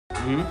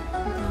እኔ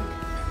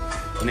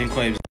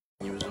እንኳን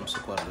ብዙም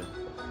ስኳር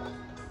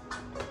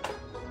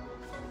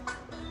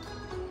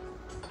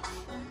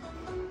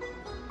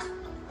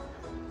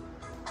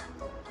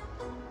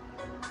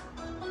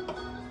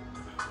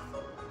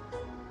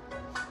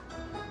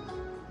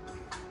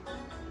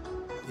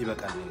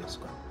ይበቃል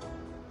ስኳር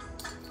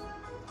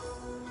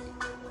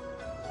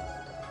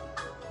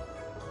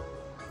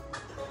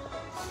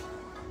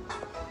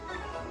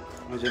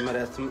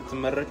መጀመሪያ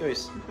ትመረቀው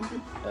ወይስ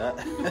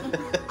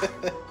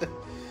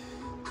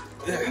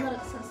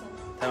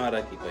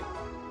ተመረቂ ቆይ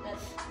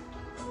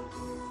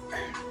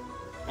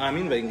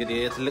አሚን በእንግዲህ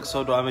የትልቅ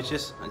ሰው ዱዓ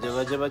መቼስ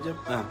አጀባጀባጀብ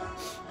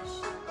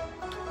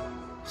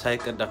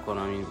ሳይቀዳ እኮ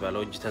ነው አሚን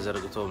ባለው እጅ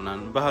ተዘርግቶ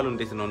ምናምን ባህሉ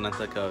እንዴት ነው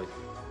እናንተ አካባቢ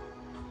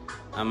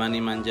አማኒ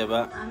ማንጀባ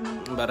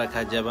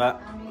በረካ ጀባ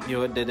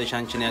የወደደሽ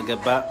አንቺን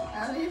ያገባ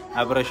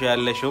አብረሽ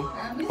ያለሽው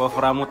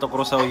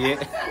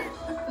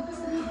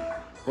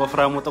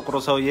ወፍራሙ ጥቁሩ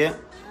ሰውዬ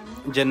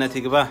ጀነት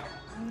ይግባ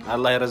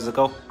አላህ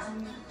ይረዝቀው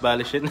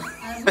ባልሽን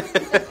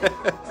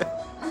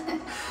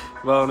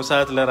ባውኑ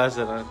ሰዓት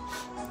ለራስህ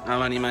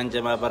አማኒ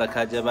ማንጀባ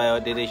በረካ ጀባ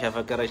የወደደሽ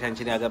ያፈቀረሽ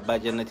አንቺን ያገባ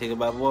ጀነት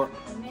ይግባቦ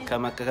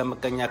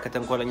ከመከኛ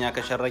ከተንኮለኛ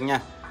ከሸረኛ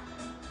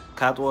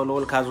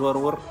ካጥወልወል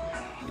ካዝወርውር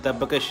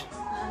ይጠብቅሽ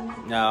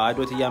ያው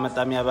አዶት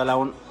ያመጣም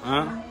ያበላውን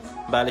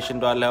ባልሽ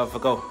እንደው አላህ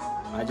ያወፍቀው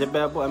አጀባ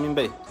ያቦ አሚን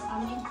በይ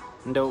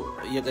እንደው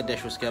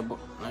እየቀዳሽ እስኪ ያቦ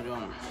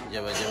አጆም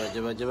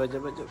ጀባ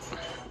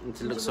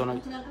ትልቅ ሰው ነው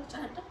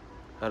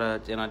ኧረ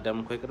ጤና አዳም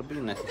እኮ ይቅርብኝ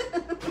እናቴ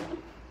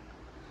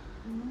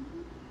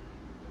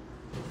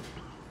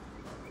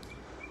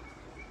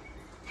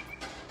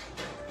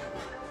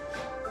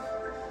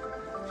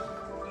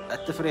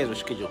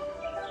አትፍሬዞሽ ቅጆ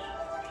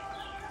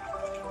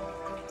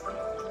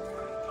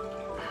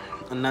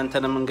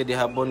እናንተንም እንግዲህ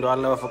አቦ እንደው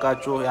አላህ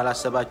ወፍቃችሁ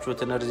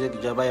ያላሰባችሁትን ርዝቅ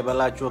ጀባ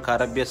ይበላችሁ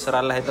ካረቤት ስራ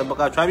አላህ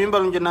ይጠብቃችሁ አሚን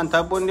በሉ እንጂ እናንተ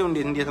አቦ እንደው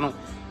እንዴት ነው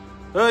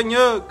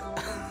እኛክ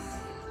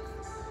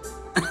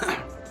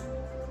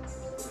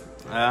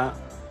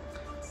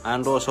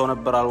አንዶ ሰው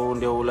ነበር አሉ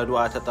እንደው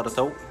ለዱዓ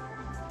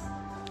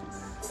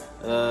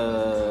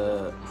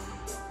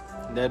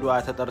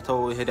ተጠርተው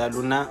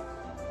ይሄዳሉና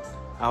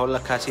አሁን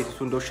ለካሴቲቱ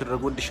እንደው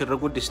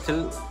ሽርጉድ ስትል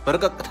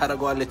በርቀቅ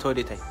ታረጋዋለች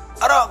ተወዴታይ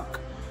አራክ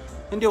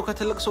እንደው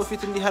ከትልቅ ሰው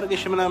ፊት እንዲህ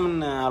አርገሽ ምናምን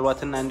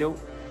አልዋትና እንደው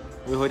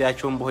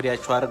ይሆዳቸውን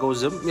በሆዳቸው አርገው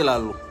ዝም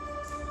ይላሉ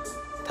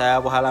ታያ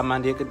በኋላ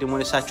ማንዴ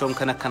ቅድሙን እሳቸውም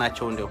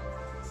ከነከናቸው እንደው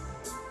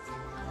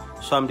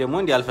ሷም ደግሞ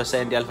እንዲያልፈሳ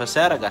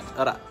ያረጋት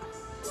አራ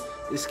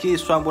እስኪ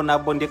ሷም ቦና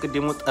አቦ እንደ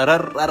ቅድሙ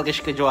ጠረር አርገሽ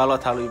ከጀው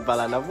አሏት አሉ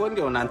ይባላል አቦ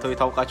እንደው እናንተው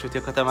የታውቃችሁት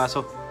የከተማ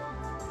ሰው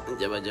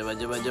ጀባ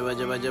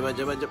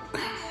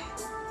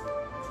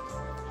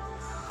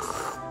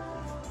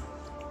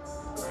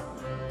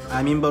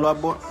አሚን በሉ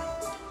አቦ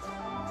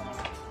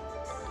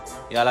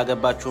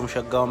ያላገባችሁም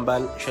ሸጋውን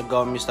ባል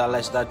ሸጋውን ሚስት አላህ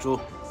ይስጣችሁ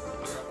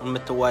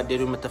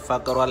የምትዋደዱ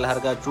የምትፋቀሩ አላህ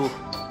ያርጋችሁ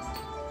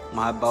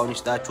ማህባውን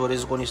ይስጣችሁ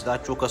ሪዝቁን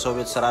ይስጣችሁ ከሰው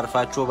ቤት ስራ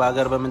አርፋችሁ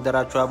በአገር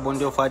በመንደራችሁ አቦ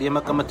እንደው ፋዲ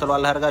መቀመጥተው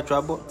አላህ ያርጋችሁ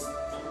አቦ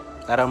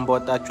አረም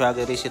በወጣችሁ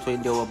አገሬ ሴቶች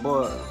እንደው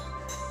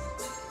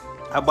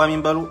አቦ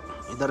አሚን በሉ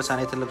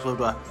ይደርሳኔ ትልቅ ሰው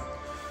ዱዓ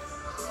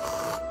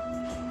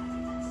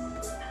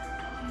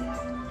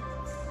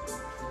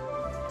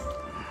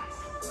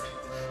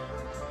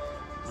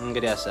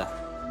እንግዲህ አሳ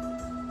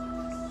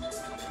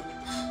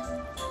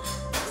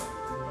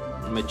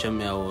መቼም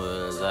ያው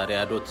ዛሬ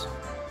አዶት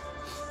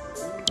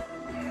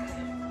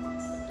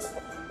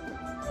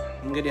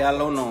እንግዲህ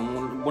ያለው ነው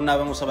ቡና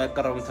በመሰባ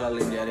ያቀረው እንትላለ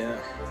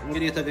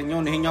እንግዲህ የተገኘው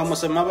ይሄኛው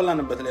መሰማ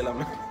በላንበት ሌላ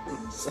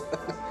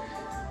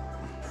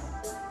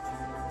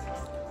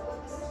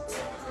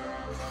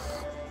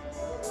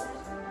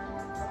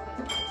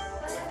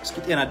እስኪ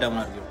ጤና አዳሙን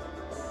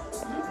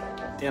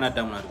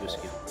አድርገው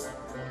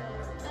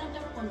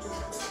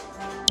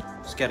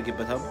እስኪ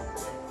አርግበታው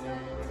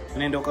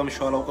እኔ እንደው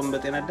ቀምሻው አላውቅም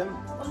በጤና አዳም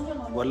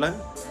ወላሂ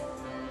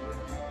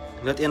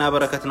ለጤና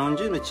በረከት ነው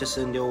እንጂ መቼስ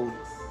እንደው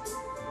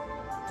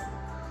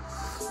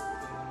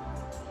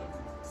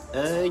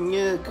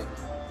እኝክ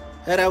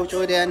እራው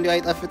ጮዲያ እንደው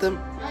አይጣፍጥም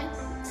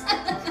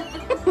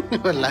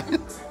ወላሂ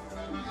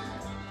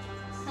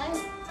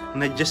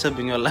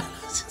ነጀሰብኝ ወላሂ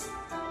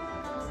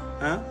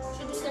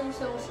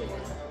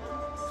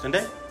እንዴ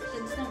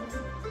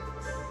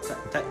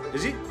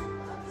እዚህ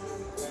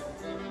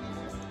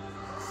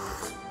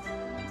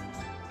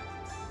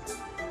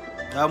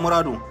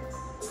ሙራዱ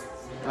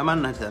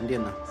አማንነት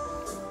እንዴና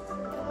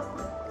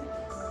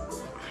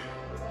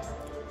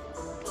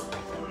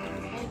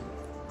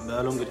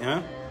ባሉ እንግዲህ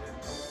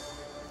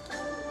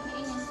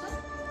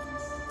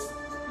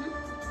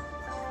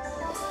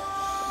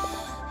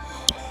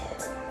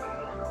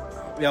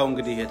ያው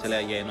እንግዲህ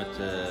የተለያየ አይነት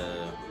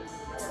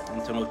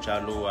እንትኖች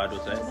አሉ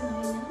አዶት ላይ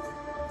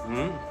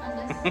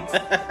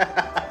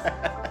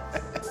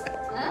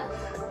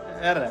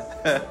አረ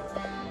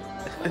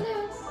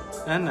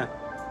አና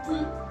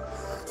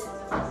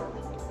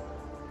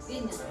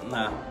ና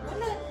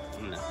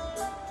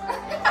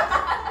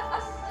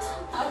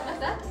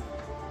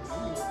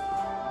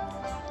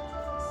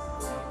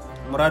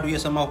ሙራዱ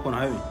እየሰማው እኮ ነው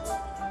አይደል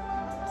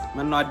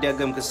ማነው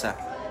አዲያገም ክሳ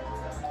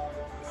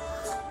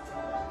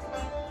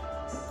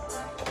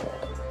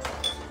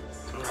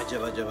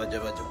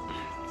አጀባ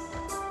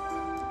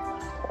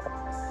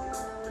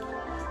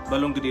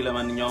በሉ እንግዲህ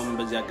ለማንኛውም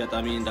በዚህ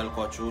አጋጣሚ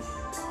እንዳልኳችሁ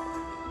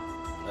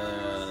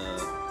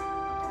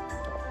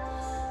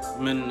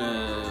ምን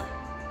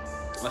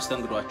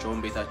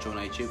አስተንግዷቸውን ቤታቸውን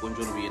አይቼ ቆንጆ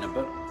ነው ብዬ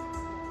ነበር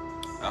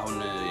አሁን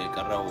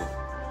የቀረው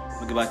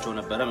ምግባቸው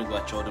ነበረ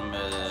ምግባቸውንም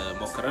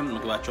ሞክረን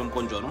ምግባቸውም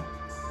ቆንጆ ነው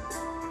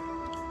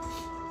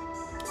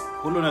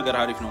ሁሉ ነገር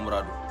አሪፍ ነው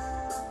ሙራዱ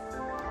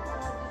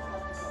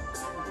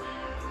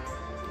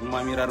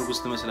ማሚራ ርጉስ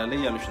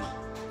ትመስላለች ያሉሽ ነው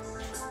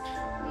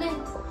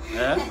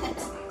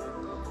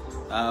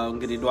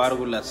እንግዲህ ዱዓ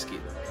አድርጉላት እስኪ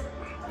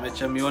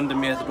መቼም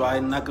የወንድም የት ዱዓ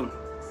አይናቅም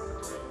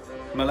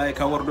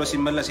መላእክት ወርዶ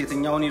ሲመለስ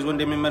የትኛውን ይዞ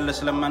እንደሚመለስ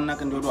ለማናቅ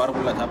እንደው ዱዓ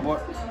አድርጉላት አቦ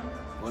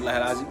والله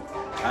العظيم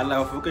الله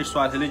يوفقሽ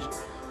ሷል ልጅ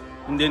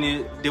እንደኔ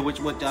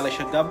ደቦጭቦጭ ያለ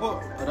ሸጋቦ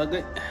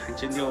ረገኝ እንቺ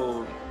እንደው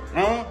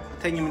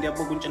ተኝም እንዲያቦ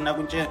ጉንጭና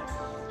ጉንጭ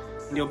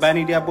እንደው ባኒ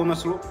ዲያቦ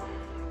መስሎ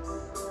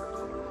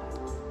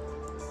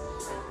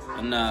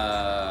እና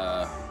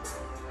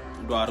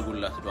ዱዓ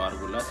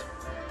አድርጉላት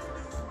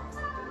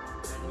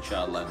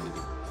ኢንሻአላህ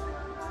እንግዲህ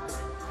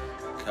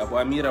ከአቡ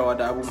አሚራ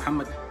ወደ አቡ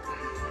መሐመድ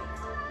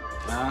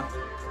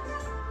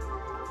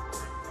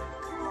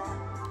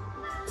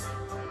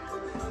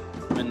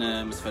ምን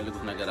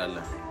የምትፈልጉት ነገር አለ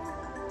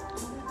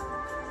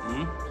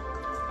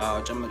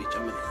ጨምሪ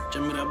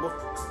አቦ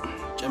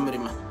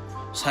ጨምሪማ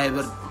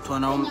ሳይበር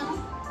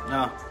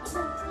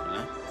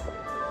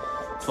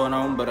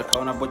ቶናውም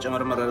በረካውን አቦ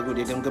ጨመር መረርጉ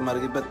የገምገም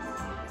አድርጊበት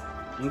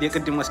እንደ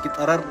ቅድም እስኪ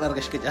ጠረር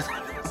አድርገሽ ከጫት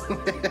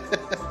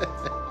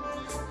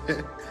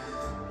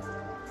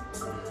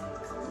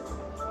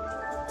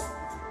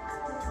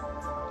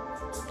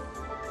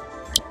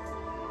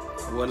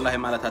والله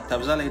ማለት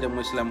አታብዛ ላይ ደግሞ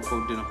እስላም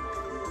ኮድ ነው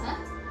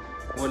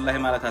والله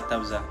ማለት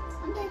አታብዛ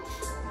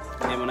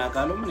የምን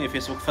አቃለው ምን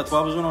የፌስቡክ ፈትዋ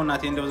ብዙ ነው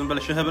እናቴ እንደው ዝም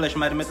ብለሽ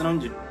ማድመጥ ነው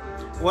እንጂ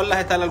والله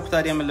ታላልኩ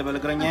ታዲያ ምን ልበል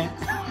ግረኛ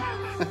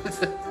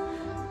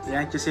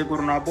ያንቺ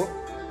ሲጉር ነው አቦ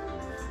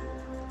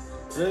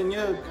እኛ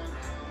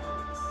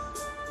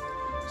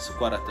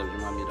ስኳራት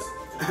ተብጅማ ሚራ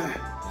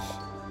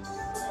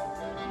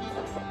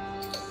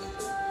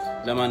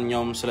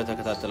ለማንኛውም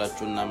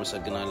ስለተከታተላችሁ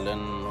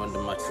እናመሰግናለን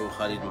ወንድማችሁ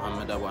ኻሊድ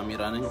መሐመድ አቡ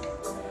አሚራ ነኝ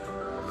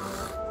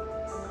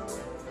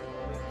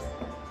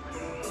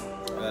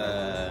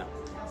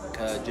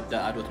ከጅዳ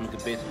አዶት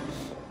ምግብ ቤት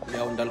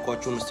ያው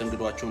እንዳልኳችሁ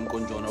መስተንግዷቸውም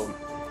ቆንጆ ነው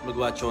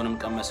ምግባቸውንም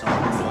ቀመሰው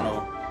ቆንጆ ነው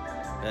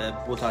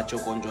ቦታቸው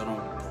ቆንጆ ነው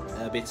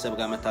ቤተሰብ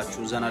ጋር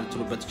መታችሁ ዘና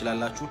ልትሉበት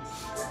ይችላልላችሁ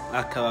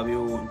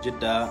አካባቢው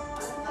ጅዳ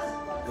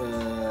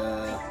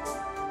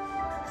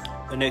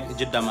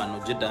ጅዳ ማን ነው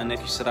ጅዳ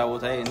ነክ ስራ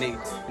ቦታዬ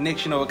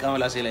ነክሽ ነው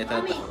ቀመላሴ ላይ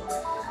ተለጠፈ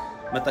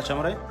መጣች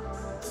አምራይ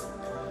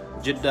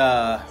ጅዳ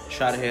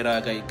ሻርሄራ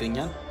ጋር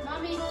ይገኛል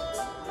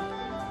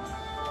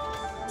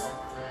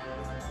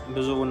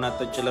ብዙ ቡና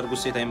ጠጭ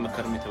ለርጉስ ሴት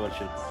አይመከርም የተባልሽ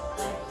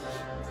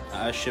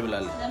እሺ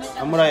ብላል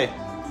አምራይ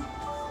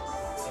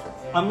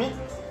አሚ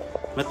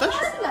መጣሽ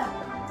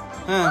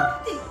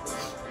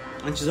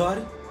አንቺ ዘዋሪ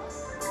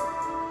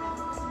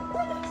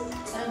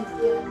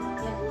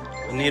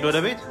እንሂድ ወደ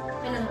ቤት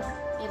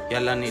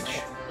ያላ እንሂድሽ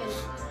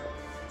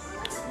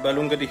በሉ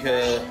እንግዲህ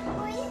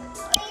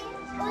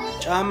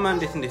ጫማ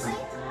እንዴት ነው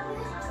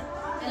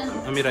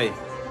አሚራይ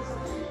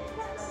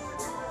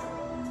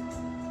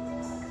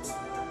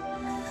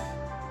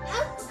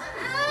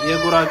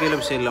የጉራጌ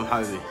ልብስ የለም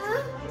ሐቢቢ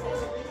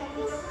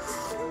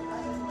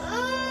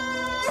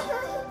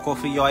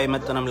ኮፍያው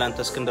አይመጥንም ላንተ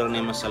እስክንድር ነው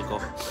የመሰልከው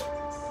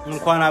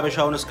እንኳን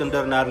አበሻውን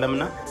እስክንድርና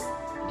አይደለምና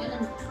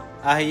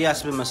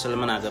አህያስ በመሰል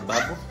ምን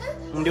አገባህ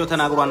እንዴው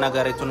ተናግሮ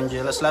አናጋሪቱን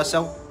እንጂ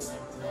ለስላሳው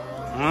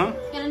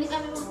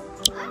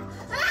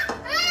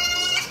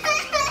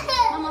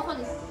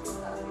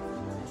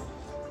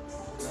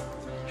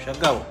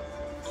ሸጋው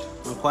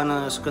እንኳን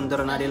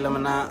እስክንድርና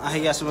አይደለምና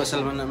አህያስ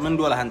በመሰል ምን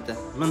ዶላ አንተ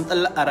ምን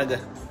ጥላ አረገ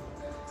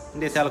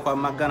እንዴት ያልከው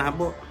ማጋና አቦ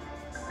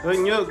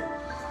እኛ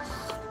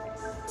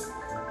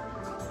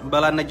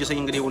ባላነጀሰኝ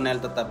እንግዲህ ቡና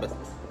ያልጠጣበት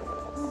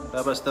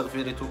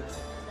በስተግፊሪቱ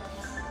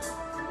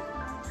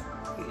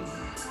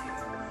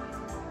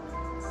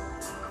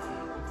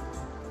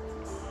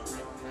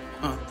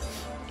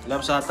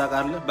ለብሳ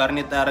አጣቃለ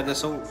ባርኔጣ ያረገ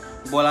ሰው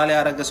ቦላላ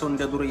ያረገ ሰው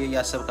እንደ ዱርዬ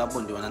ያሰብክ አቦ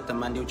እንዲሆን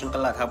አንተማ እንዲው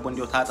ጭንቅላት አቦ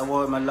እንዲው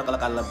ታጥቦ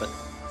መለቀለቅ አለበት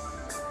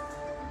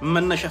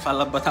መነሸፍ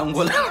አለበት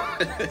አንጎል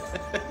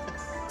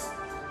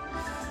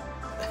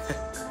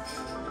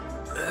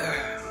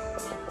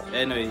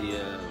anyway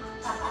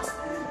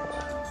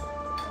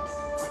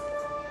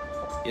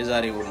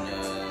የዛሬውን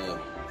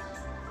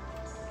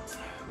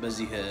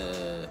በዚህ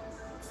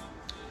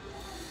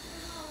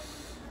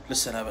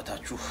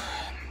ለሰናበታችሁ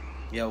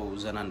ያው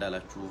ዘና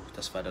እንዳላችሁ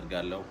ተስፋ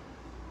አደርጋለሁ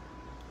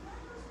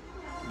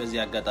በዚህ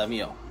አጋጣሚ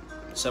ያው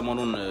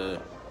ሰሞኑን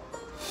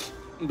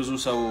ብዙ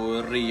ሰው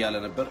ሪያለ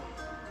ነበር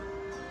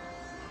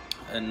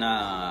እና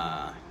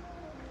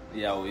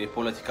ያው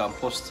የፖለቲካን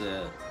ፖስት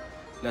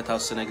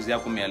ለታሰነ ጊዜ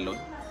አቁም ያለው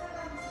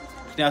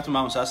ምክንያቱም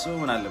አሁን ሳስበው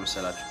ምን አለ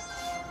መሰላችሁ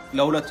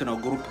ለሁለት ነው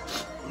ግሩፕ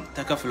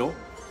ተከፍሎ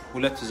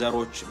ሁለት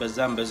ዘሮች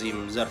በዛም በዚህም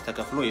ዘር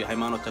ተከፍሎ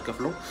የሃይማኖት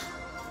ተከፍሎ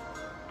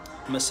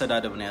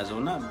መሰዳደብ ነው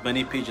ያዘውና በኔ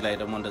ፔጅ ላይ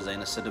ደግሞ እንደዛ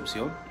አይነት ስድብ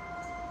ሲሆን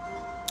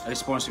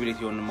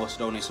ሪስፖንሲቢሊቲውን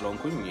ወስደው ነው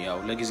ስለሆንኩኝ ያው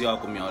ለጊዜው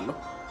አቁሜዋለሁ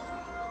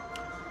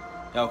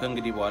ያው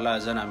ከእንግዲህ በኋላ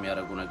ዘና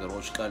የሚያደርጉ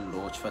ነገሮች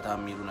ቀልዶች ፈታ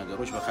የሚሉ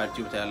ነገሮች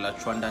በካልቲው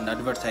ታያላችሁ አንዳንድ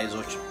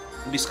አድቨርታይዞች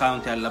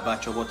ዲስካውንት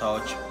ያለባቸው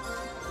ቦታዎች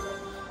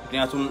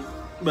ምክንያቱም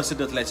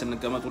በስደት ላይ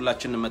ስንቀመጥ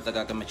ሁላችንን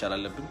መጠቃቀም መቻል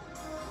አለብን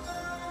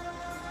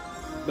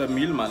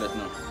በሚል ማለት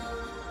ነው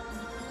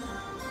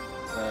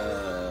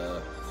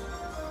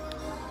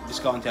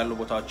ዲስካውንት ያለው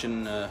ቦታዎችን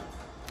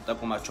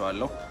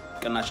ተጠቁማቸዋለሁ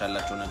ቅናሽ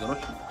ያላቸው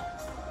ነገሮች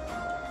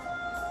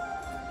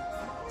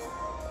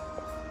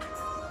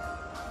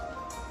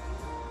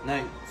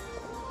ናይ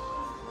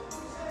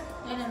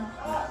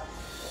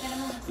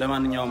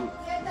ለማንኛውም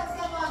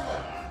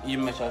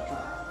ይመቻችሁ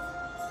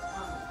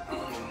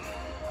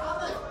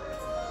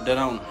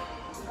ደናውን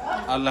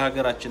አላህ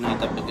ሀገራችንን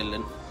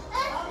ይጠብቅልን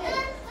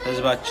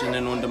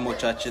ህዝባችንን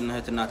ወንድሞቻችንን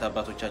እህትና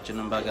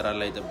አባቶቻችንን በአገር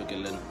ላይ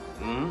ይጠብቅልን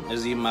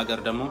እዚህም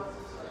ሀገር ደግሞ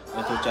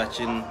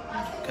እህቶቻችን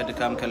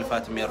ከድካም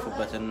ከልፋት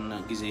የሚያርፉበትን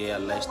ጊዜ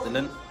ያላ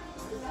ይስጥልን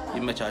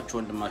ይመቻችሁ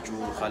ወንድማችሁ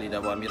ኻሊድ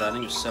አቡ አሚራ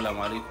ነኝ ሰላም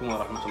አለይኩም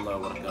ወራህመቱላሂ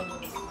ወበረካቱ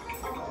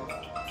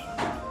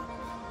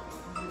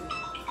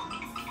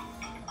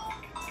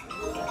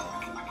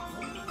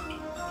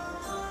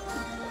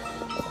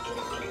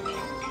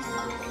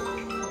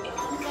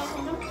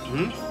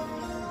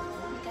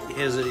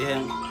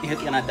ይሄ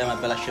ጤና አዳም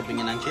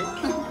አበላሽብኝና አንቺ